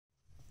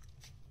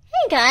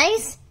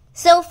guys!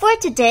 So for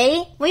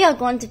today, we are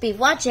going to be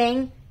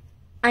watching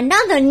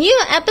another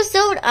new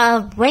episode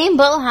of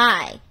Rainbow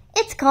High.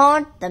 It's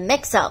called The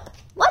Mix-Up.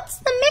 What's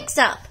the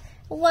mix-up?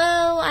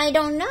 Well, I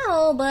don't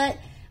know, but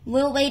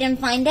we'll wait and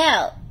find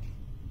out.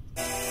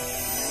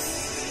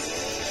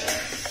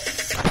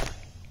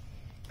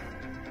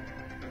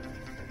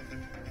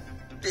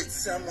 Did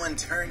someone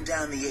turn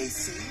down the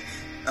AC?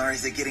 Or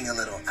is it getting a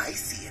little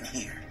icy in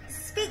here?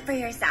 Speak for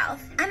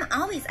yourself. I'm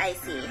always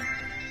icy.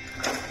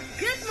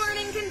 Good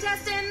morning,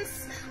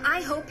 contestants!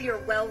 I hope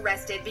you're well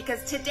rested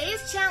because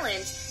today's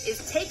challenge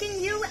is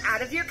taking you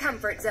out of your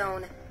comfort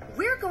zone.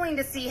 We're going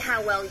to see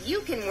how well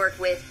you can work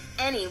with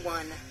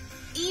anyone,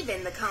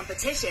 even the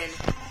competition.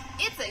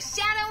 It's a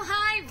Shadow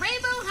High,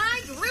 Rainbow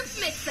High group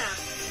mix-up.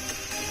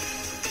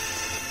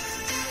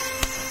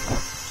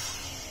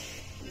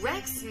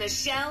 Rex,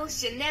 Michelle,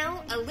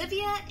 Chanel,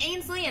 Olivia,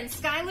 Ainsley, and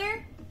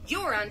Skylar,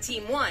 you're on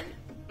Team 1.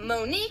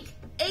 Monique,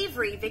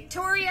 Avery,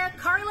 Victoria,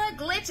 Carla,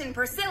 Glitch, and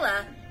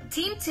Priscilla,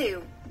 Team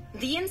 2.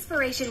 The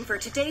inspiration for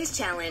today's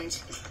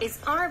challenge is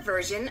our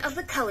version of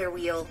the color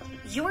wheel.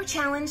 Your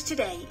challenge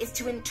today is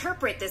to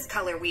interpret this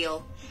color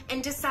wheel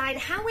and decide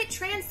how it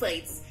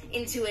translates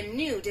into a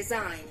new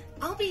design.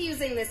 I'll be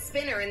using this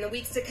spinner in the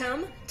weeks to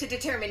come to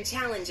determine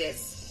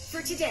challenges.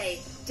 For today,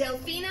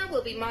 Delphina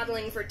will be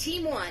modeling for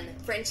Team 1.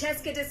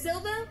 Francesca Da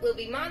Silva will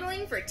be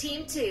modeling for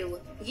Team 2.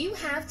 You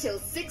have till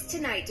 6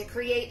 tonight to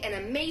create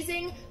an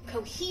amazing,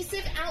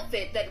 cohesive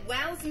outfit that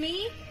wows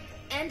me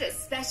and a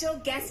special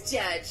guest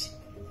judge.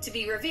 To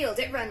be revealed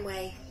at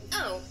Runway.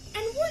 Oh,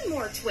 and one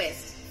more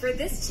twist. For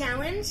this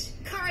challenge,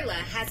 Carla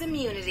has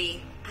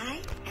immunity.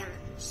 I am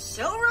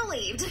so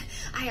relieved.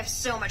 I have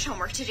so much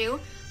homework to do.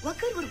 What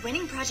good would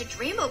winning Project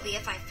Rainbow be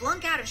if I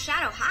flunk out of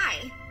Shadow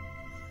High?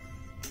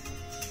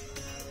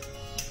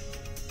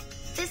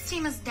 This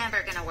team is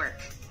never gonna work.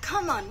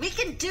 Come on, we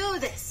can do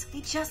this.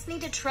 We just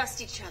need to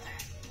trust each other.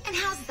 And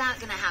how's that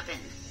gonna happen?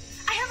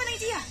 I have an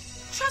idea.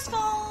 Trust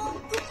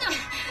fall.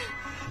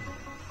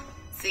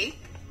 See?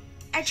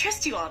 I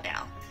trust you all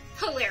now.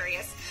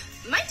 Hilarious.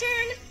 My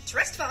turn.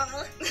 Trust fall.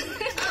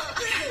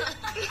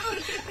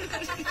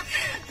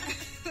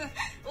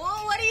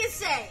 Well, what do you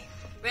say?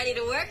 Ready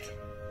to work?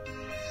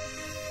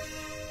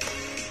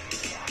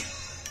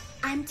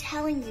 I'm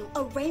telling you,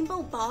 a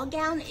rainbow ball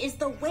gown is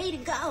the way to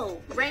go.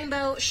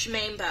 Rainbow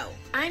schmainbow.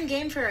 I'm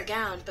game for a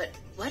gown, but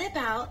what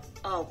about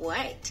all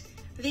white?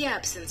 The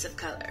absence of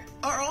color.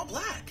 Or all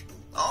black?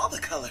 All the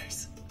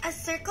colors. A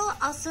circle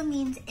also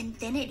means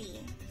infinity.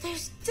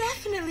 There's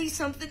definitely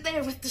something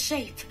there with the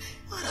shape.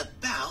 What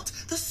about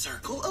the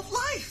circle of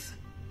life?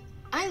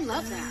 I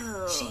love that.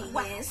 Oh. Gee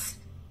whiz.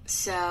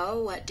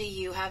 So, what do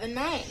you have in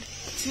mind?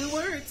 2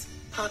 words.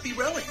 Poppy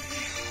Rowan.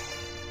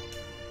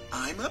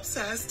 I'm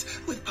obsessed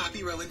with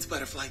Poppy Rowan's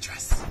butterfly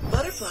dress.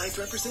 Butterflies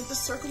represent the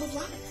circle of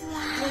life.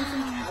 Going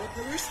from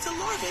caterpillars to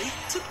larvae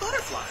to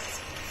butterflies.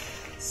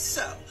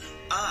 So,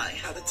 I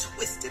have a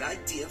twisted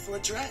idea for a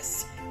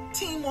dress.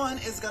 Team 1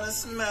 is gonna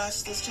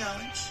smash this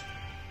challenge.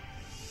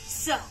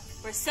 So,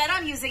 we're set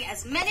on using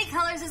as many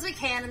colors as we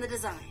can in the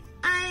design.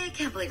 I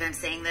can't believe I'm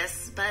saying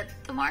this, but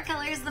the more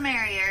colors, the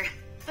merrier.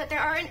 But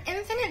there are an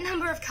infinite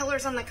number of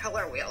colors on the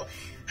color wheel.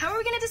 How are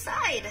we gonna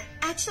decide?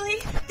 Actually,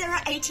 there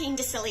are 18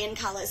 decillion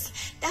colors.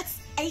 That's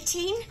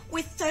 18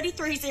 with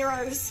 33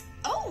 zeros.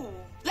 Oh,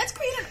 let's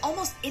create an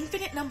almost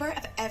infinite number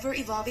of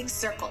ever-evolving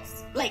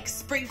circles, like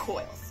spring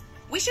coils.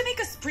 We should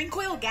make a spring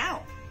coil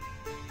gown.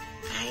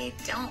 I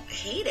don't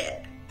hate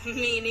it.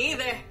 Me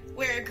neither.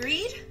 We're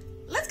agreed?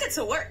 Let's get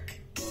to work.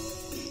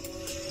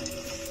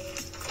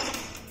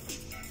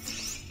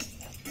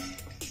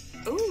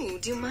 Ooh,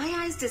 do my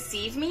eyes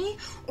deceive me?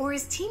 Or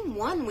is Team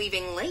 1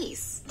 weaving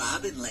lace?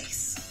 Bobbin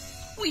lace.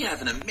 We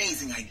have an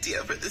amazing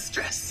idea for this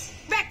dress.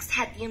 Rex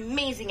had the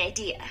amazing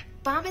idea.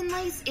 Bobbin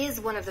lace is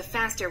one of the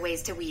faster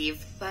ways to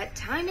weave, but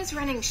time is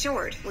running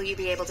short. Will you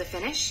be able to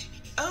finish?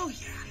 Oh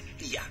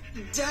yeah,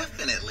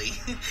 definitely.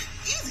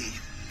 Easy.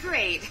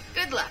 Great.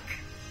 Good luck.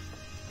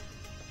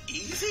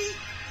 Easy?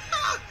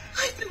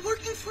 I've been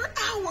working for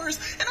hours,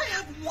 and I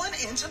have 1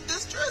 inch of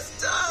this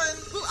dress done.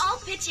 We'll all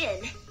pitch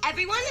in.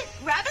 Everyone,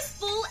 grab a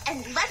spool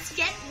and let's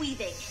get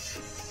weaving.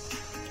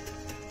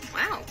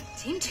 Wow,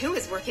 Team 2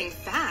 is working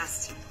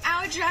fast.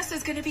 Our dress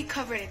is going to be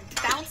covered in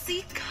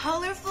bouncy,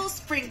 colorful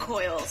spring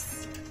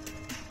coils.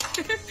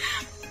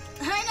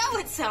 I know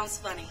it sounds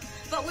funny,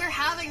 but we're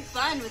having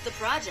fun with the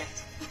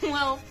project.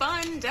 Well,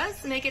 fun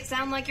does make it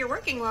sound like you're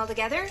working well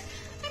together.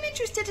 I'm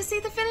interested to see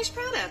the finished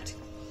product.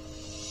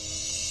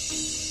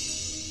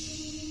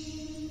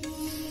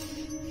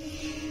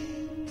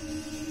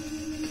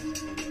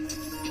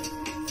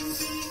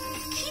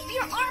 Keep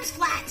your arms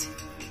flat.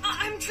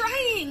 I'm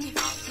trying.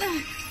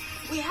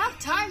 We have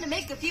time to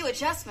make a few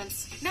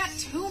adjustments. Not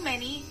too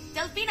many.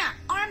 Delphina,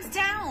 arms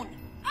down.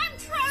 I'm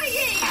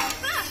trying.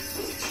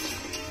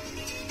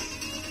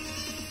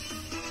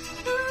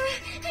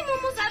 I'm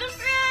almost out of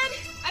thread.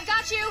 I've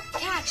got you.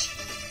 Catch.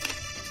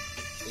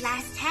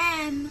 Last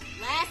hem.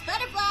 Last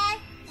butterfly.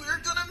 We're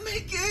gonna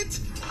make it.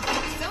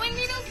 Sewing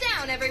needles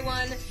down,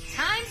 everyone.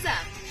 Time's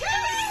up.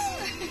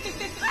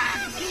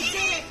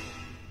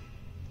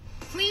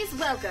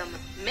 Welcome,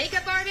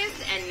 makeup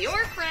artist and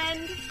your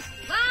friend,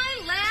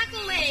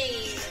 Lilac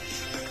Lane.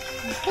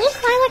 Who's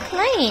Lilac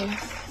Lane?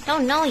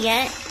 Don't know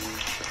yet.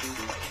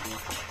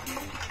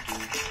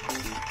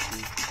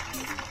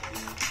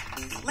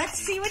 Let's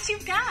see what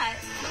you've got.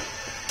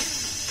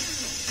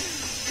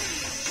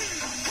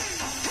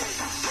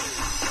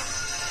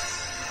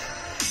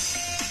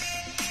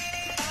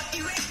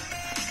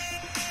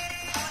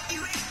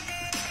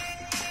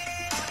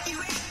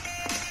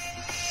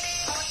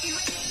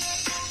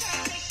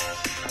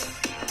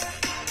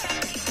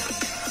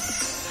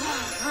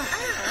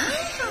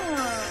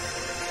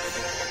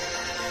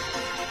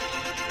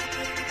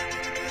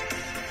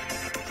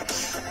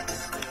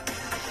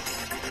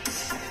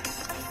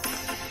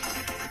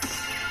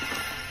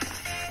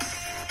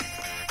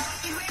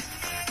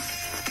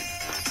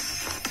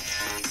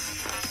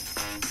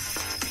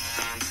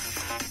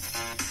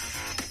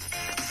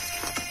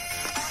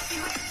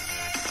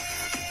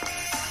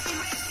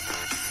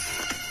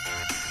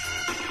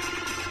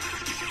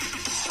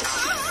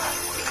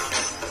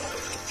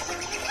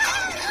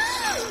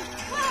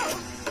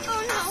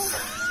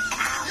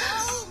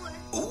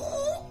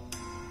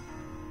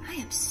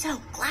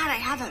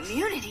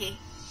 Immunity.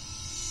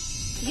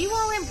 You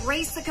all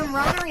embrace the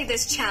camaraderie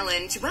this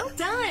challenge. Well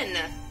done.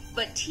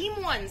 But Team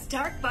 1's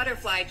dark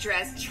butterfly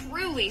dress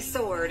truly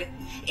soared.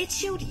 It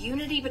showed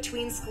unity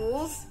between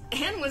schools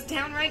and was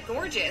downright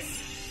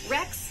gorgeous.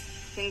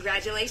 Rex,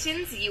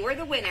 congratulations, you are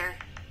the winner.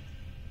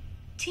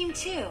 Team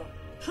 2,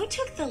 who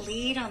took the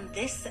lead on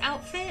this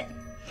outfit?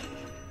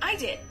 I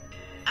did.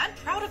 I'm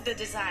proud of the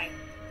design.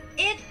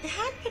 It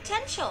had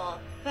potential,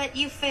 but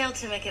you failed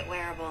to make it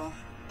wearable.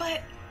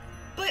 But,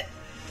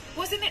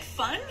 wasn't it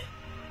fun?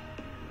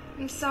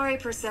 I'm sorry,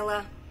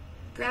 Priscilla.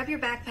 Grab your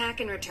backpack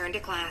and return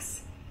to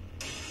class.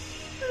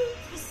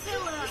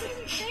 Priscilla,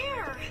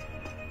 there.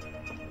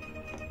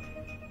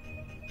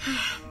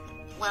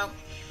 Well,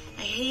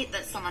 I hate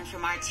that someone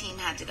from our team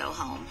had to go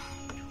home.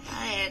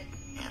 But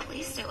at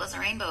least it was a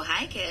Rainbow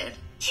High kid.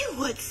 You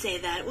would say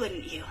that,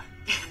 wouldn't you?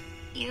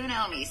 You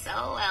know me so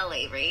well,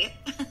 Avery.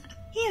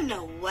 You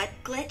know what,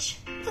 Glitch?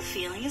 The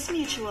feeling is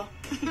mutual.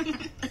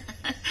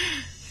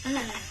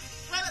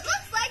 Well, it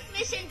looks like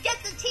mission Get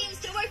the Teams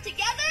to Work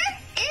Together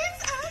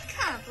is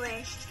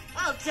accomplished.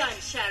 Well done,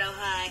 Shadow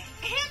High.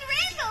 And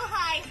Rainbow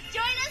High,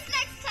 join us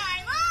next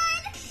time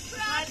on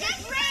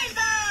Project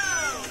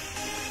Rainbow!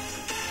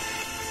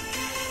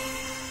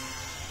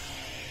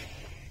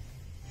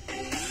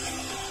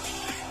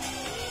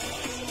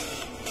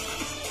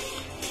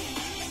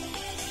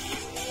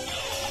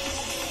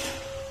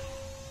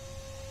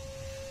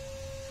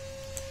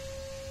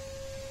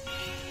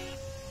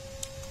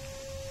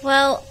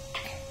 Well,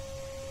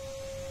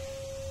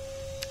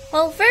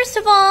 first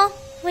of all,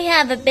 we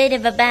have a bit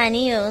of a bad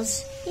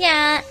news.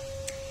 Yeah,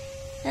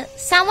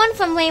 someone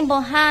from Rainbow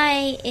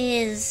High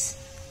is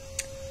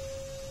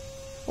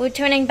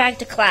returning back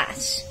to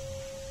class.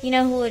 You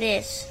know who it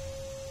is?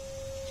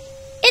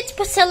 It's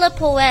Priscilla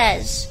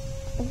Perez.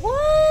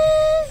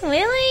 What?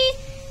 Really?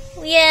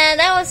 Yeah,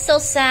 that was so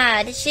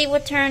sad. She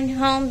returned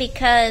home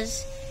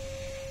because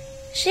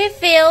she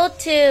failed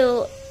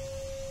to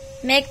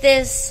make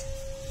this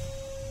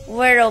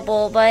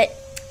wearable, but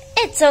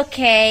it's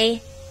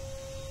okay.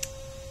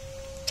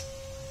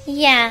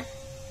 Yeah.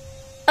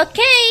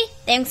 Okay,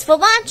 thanks for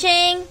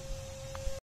watching.